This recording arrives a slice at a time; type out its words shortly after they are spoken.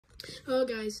Hello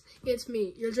guys, it's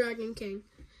me, your Dragon King,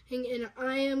 and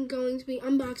I am going to be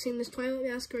unboxing this Twilight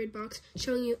Masquerade box,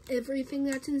 showing you everything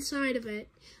that's inside of it,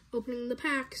 opening the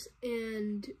packs,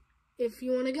 and if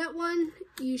you want to get one,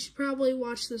 you should probably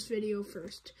watch this video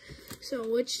first. So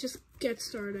let's just get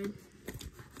started.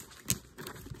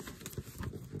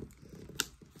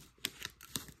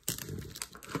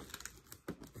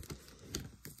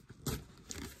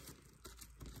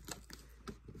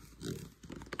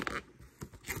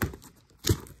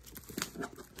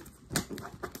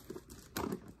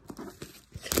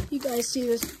 You guys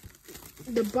see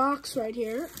the box right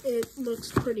here. It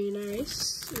looks pretty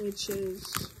nice, which is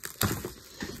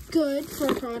good for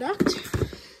a product.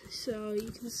 So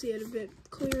you can see it a bit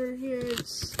clearer here.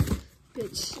 It's a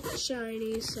bit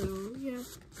shiny, so yeah.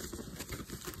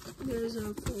 There's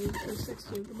a full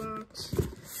 360 of the box.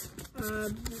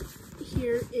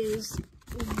 Here is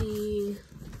the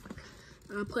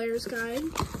player's guide.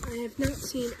 I have not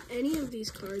seen any of these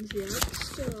cards yet,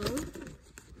 so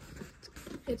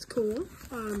it's cool.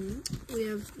 We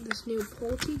have this new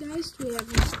Poltergeist. We have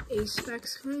these Ace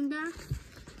specs coming back.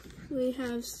 We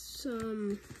have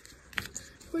some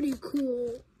pretty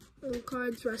cool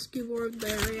cards. Rescue Board,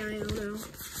 Larry, I don't know.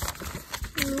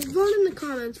 Vote in the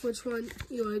comments which one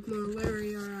you like more,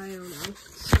 Larry or I don't know.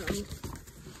 So,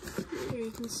 here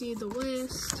you can see the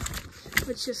list.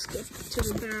 Let's just skip to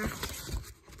the back.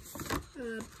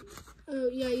 Oh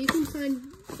yeah, you can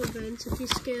find events if you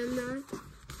scan that.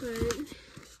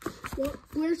 But what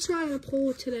we're trying to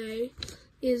pull today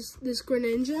is this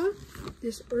Greninja,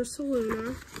 this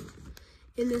Ursaluna,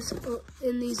 and these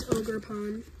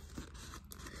Ogerpon.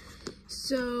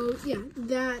 So yeah,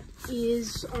 that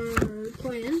is our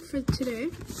plan for today.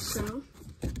 So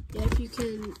yeah, if you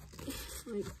can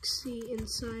like see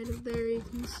inside of there, you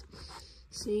can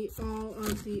see all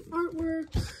of the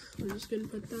artwork. I'm just gonna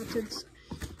put that to the side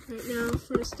right now.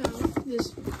 First off,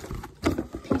 this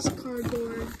piece of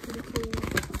cardboard, pretty cool.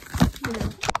 You know.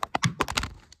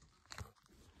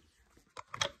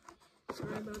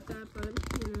 Sorry about that, but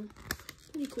you know,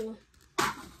 pretty cool.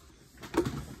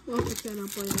 We'll pick that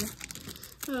up later.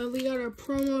 We got our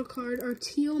promo card, our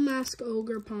Teal Mask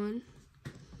Ogerpon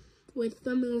with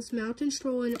the moves Mountain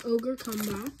Stroll and Ogre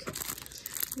Comeback.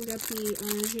 We got the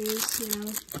oranges, you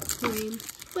know, plain,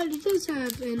 but it does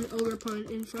have an Ogerpon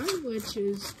in front, which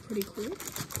is pretty cool.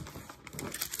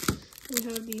 We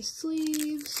have these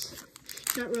sleeves.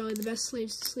 Not really the best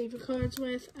sleeves to sleeve your cards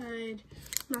with. I'd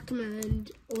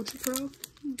recommend Ultra Pro.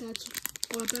 That's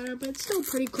a lot better, but still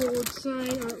pretty cool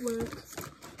design, artwork.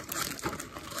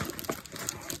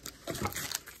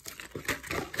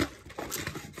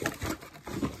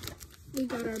 We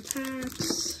got our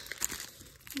packs.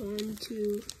 1,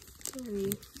 2,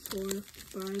 3, 4,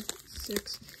 5,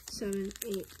 6, 7,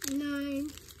 8,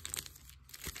 9.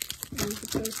 We'll put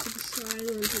those to the side.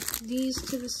 We'll put these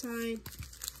to the side.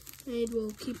 And we'll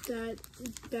keep that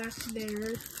back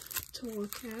there to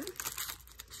look at.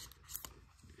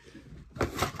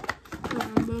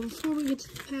 But before we get to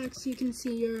the packs, you can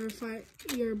see your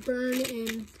burn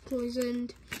and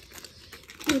poisoned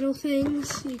little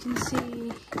things. You can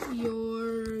see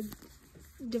your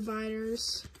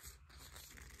dividers.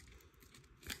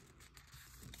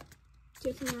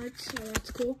 Different arts, so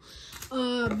that's cool.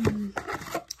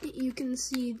 You can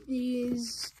see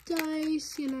these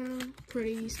dice, you know,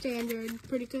 pretty standard,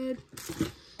 pretty good,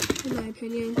 in my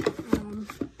opinion.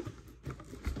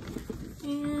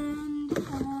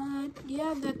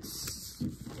 Yeah, that's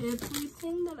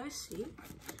everything that I see.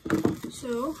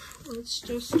 So, let's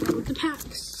just start with the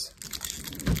packs.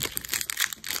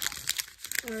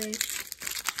 Alright,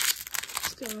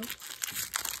 let's go.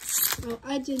 Oh,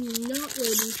 I did not weigh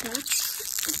these packs.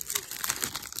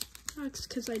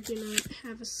 Because I do not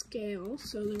have a scale.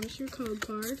 So there's your code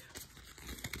card.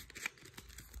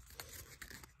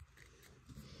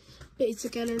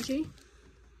 Basic Energy,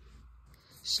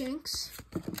 Shanks,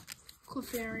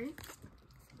 Clefairy,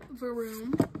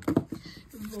 Varoom,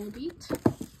 Volbeat,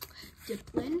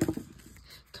 Diplin,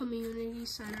 Community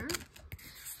Center,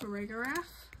 Farigiraf,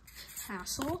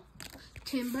 Hassel,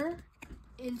 Timber,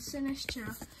 and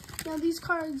Sinistcha. Now these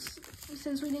cards,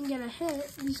 since we didn't get a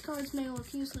hit, these cards may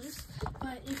look useless,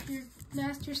 but if you're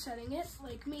master setting it,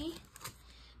 like me,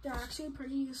 they're actually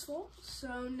pretty useful. So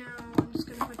now I'm just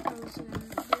gonna put those in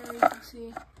there, you can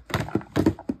see.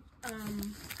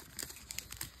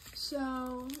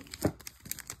 So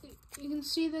you can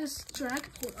see this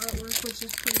Dragapult artwork, which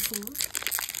is pretty cool.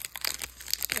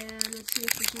 And let's see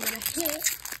if we can get a hit.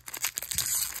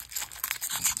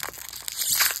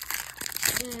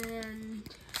 And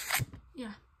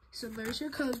yeah, so there's your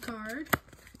code card.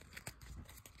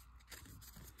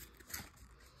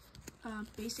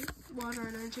 basic water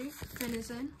energy,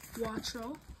 Finizen,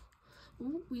 Wattrel.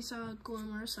 Ooh, we saw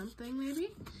Glimmer or something maybe.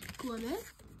 Glimmet,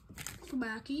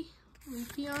 Thwacky,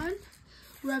 Leafeon,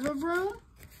 Revavroom,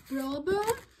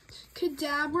 Rillaboom,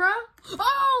 Kadabra.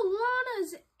 Oh,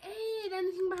 Lana's 8.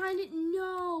 Anything behind it?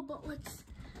 No, but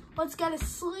let's get a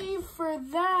sleeve for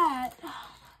that. Oh,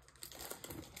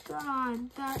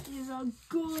 God, that is a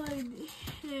good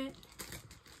hit.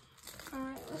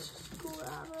 Alright, let's just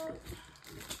grab it.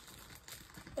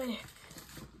 Hey,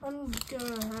 I'm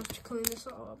gonna have to clean this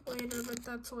all up later, but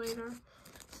that's later.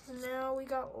 So now we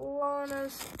got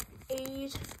Lana's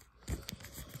 8.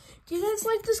 Do you guys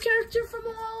like this character from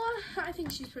Alola? I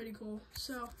think she's pretty cool.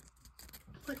 So,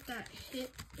 put that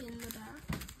hit in the back.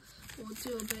 We'll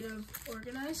do a bit of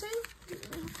organizing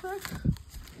real quick.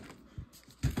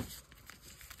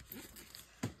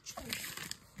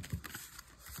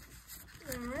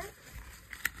 Alright.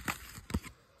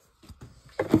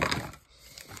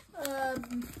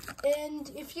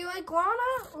 And if you like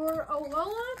Lana or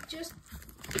Alola, just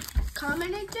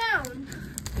comment it down.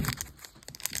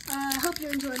 I hope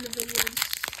you're enjoying the video.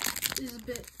 This is a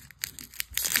bit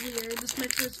weird. This is my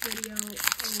first video where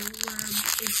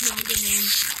it's longer than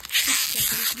 6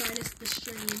 seconds minus the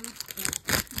stream.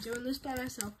 But I'm doing this by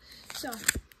myself. So,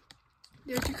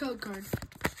 there's your code card.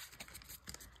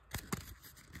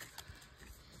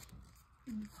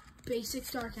 Basic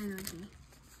Dark Energy.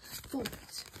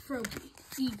 Fulpix, Froakie,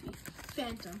 Eevee,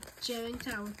 Phantom, Jamming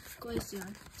Tower,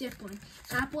 Glaceon, Dipplin,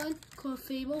 Applin,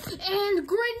 Clefable, and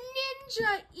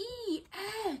Greninja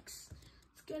EX!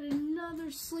 Let's get another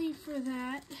sleeve for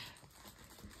that.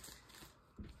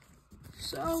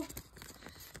 So,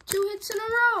 2 hits in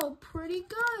a row. Pretty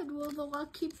good. Will the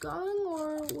luck keep going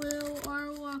or will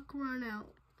our luck run out?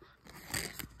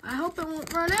 I hope it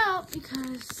won't run out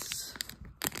because,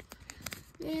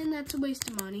 man, that's a waste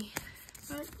of money.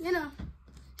 But, you know,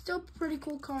 still a pretty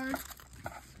cool card.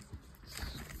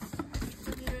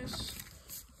 Yes.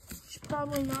 Should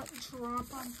probably not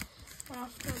drop on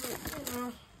after, but, you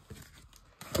know.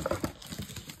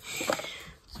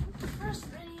 So, the first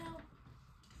video,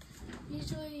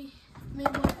 usually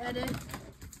maybe we'll edit.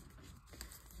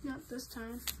 Not this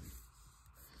time.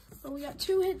 But we got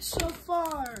 2 hits so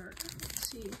far. Let's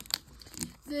see.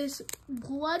 This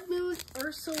Blood Moon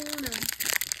Ursaluna.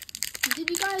 Did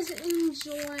you guys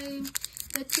enjoy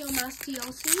the Teal Mask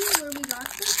DLC where we got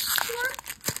this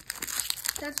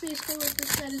for? That's basically what this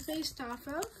set is based off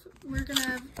of. We're going to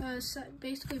have a set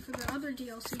basically for the other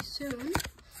DLC soon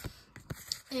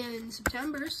in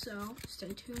September, so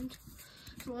stay tuned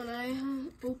for when I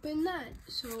open that.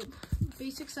 So,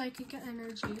 Basic Psychic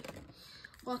Energy,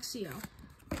 Luxio,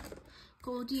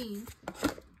 Goldeen,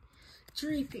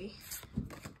 Dreepy,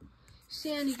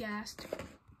 Sandygast,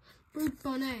 Brute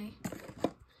Bonnet,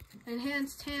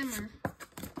 Enhanced Hammer,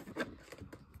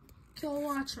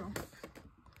 Kilowattrel,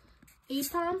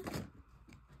 Apom,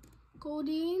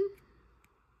 Goldeen,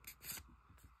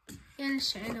 and a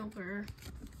Shinover.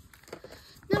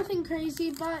 Nothing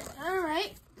crazy, but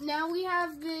alright. Now we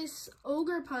have this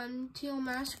Ogerpon Teal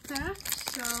Mask pack,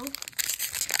 so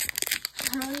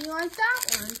how do you like that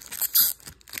one?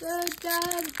 Good,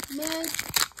 bad, mid.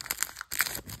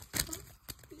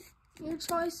 Your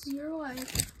choice, your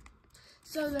life.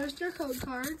 So there's your code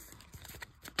card.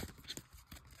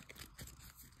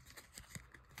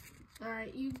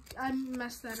 Alright, I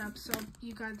messed that up, so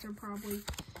you guys are probably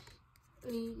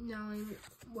knowing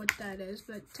what that is.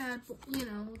 But you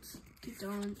know, let's keep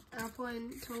going.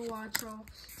 Applin, Kilowattrel,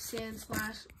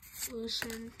 Sandslash,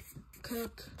 Lucian,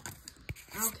 Cook,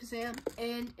 Alakazam,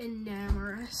 and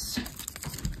Enamorous.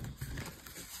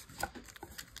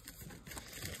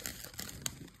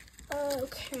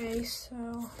 Okay,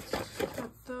 so let's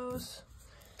put those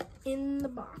in the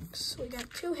box. We got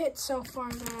 2 hits so far,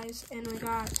 guys, and we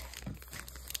got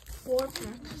 4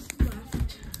 packs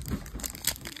left.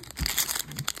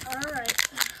 Alright.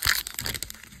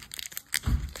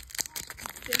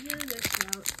 Figure this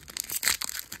out.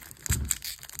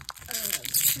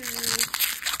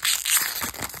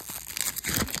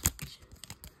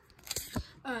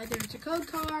 Okay. There's a code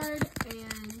card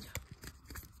and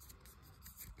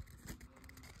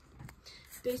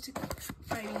Basic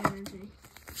Fighting Energy,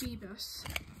 Phoebus.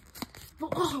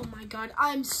 Oh my god,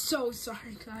 I'm so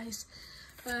sorry, guys.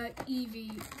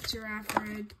 Eevee,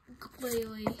 Girafarig,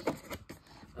 Glalie,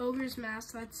 Ogre's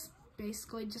Mask, that's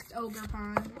basically just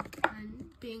Ogerpon, and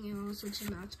being able to switch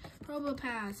and match.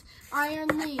 Probopass, Iron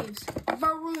Leaves,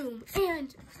 Varoom,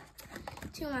 and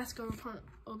Teal Mask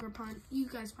Ogerpon. You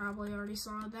guys probably already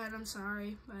saw that, I'm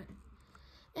sorry, but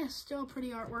yeah, still pretty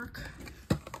artwork.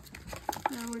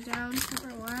 Now we're down to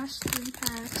our last 3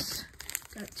 packs.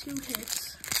 Got 2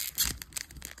 hits.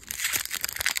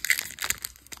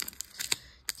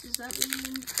 Does that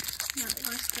mean not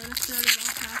less than a third of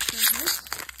all packs are hits?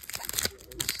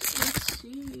 Let's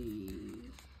see.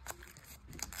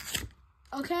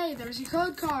 Okay, there's your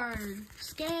code card.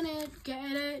 Scan it,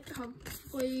 get it.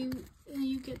 Hopefully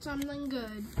you get something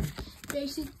good.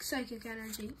 Basic Psychic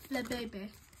Energy, Flabébé,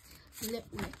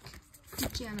 Litwick,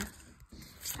 Jenna,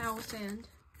 Palisand,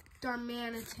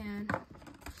 Darmanitan,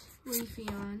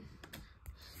 Leafeon,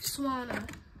 Swanna,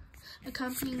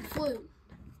 Accompanying Flute,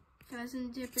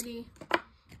 Pheasantipity,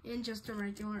 and just a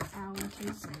regular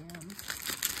Alakazam.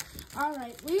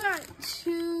 Alright, we got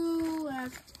 2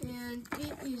 left, and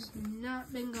it has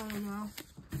not been going well.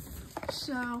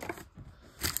 So,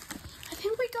 I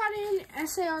think we got an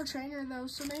SAR trainer, though,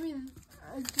 so maybe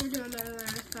we're doing better than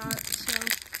I thought. So,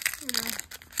 you know,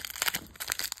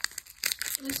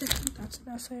 at least I think that's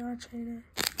an SAR trainer.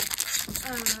 I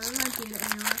don't know, it might be an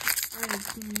AR. I have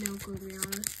no clue, to be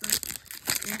honest, but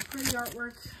yeah, pretty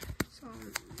artwork. So,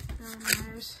 no one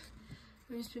matters.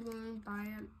 Maybe people will buy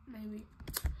it, maybe.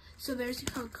 So there's your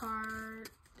code card.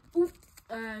 Oop,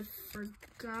 I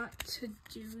forgot to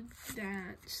do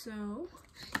that. So,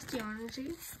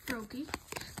 Steonergy, Froakie,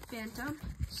 Phantom,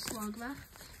 Slugma,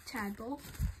 Tadpole,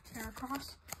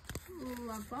 Heracross,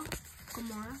 Loveball,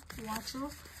 Gamora,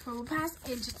 Watchel, Probopass,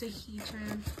 and just a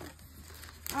Heatran.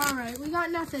 Alright, we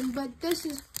got nothing, but this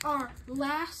is our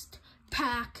last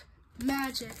pack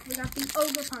magic. We got the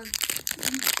Ogerpunk.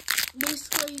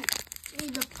 Basically,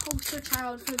 the poster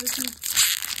child for the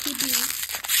ETB.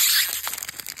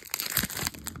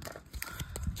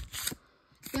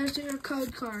 There's your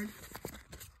code card.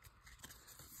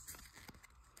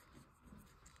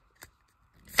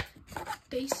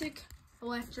 Basic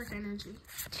Electric Energy,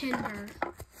 Timber,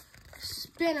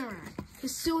 Spinarak,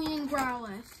 Hisuian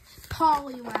Growlithe,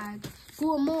 Poliwag,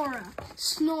 Glimmora,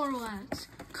 Snorlax,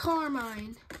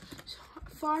 Carmine,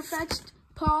 Farfetch'd,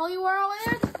 Poliwhirl,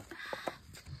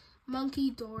 Monkey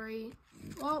Dory.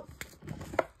 Well,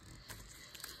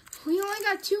 we only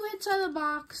got 2 hits out of the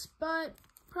box, but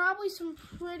probably some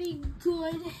pretty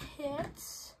good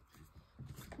hits.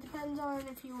 Depends on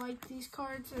if you like these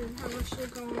cards and how much they're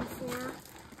going for.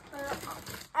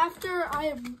 After I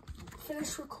have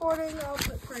finished recording, I'll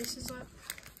put prices up.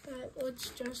 But let's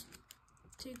just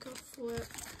take a flip.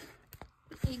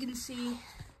 You can see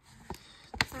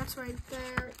that's right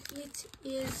there. It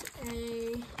is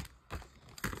a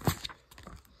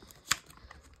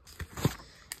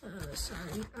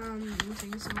sorry, I'm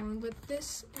taking so long, but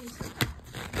this is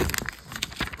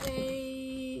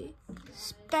a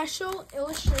special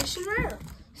illustration rare.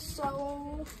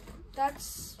 So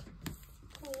that's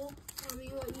cool. Let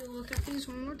me let you look at these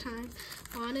one more time.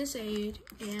 Honest-Aid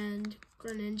and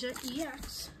Greninja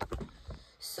EX.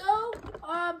 So,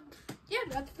 yeah,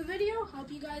 that's the video.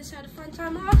 Hope you guys had a fun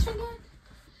time watching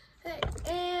it.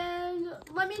 And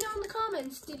let me know in the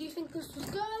comments, did you think this was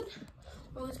good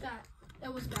or was bad?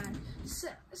 It was bad.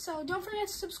 So don't forget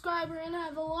to subscribe. We're going to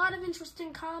have a lot of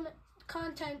interesting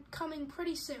content coming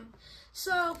pretty soon.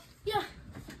 So, yeah.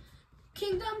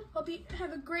 Kingdom, hope you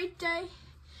have a great day.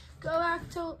 Go back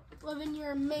to living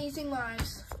your amazing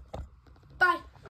lives.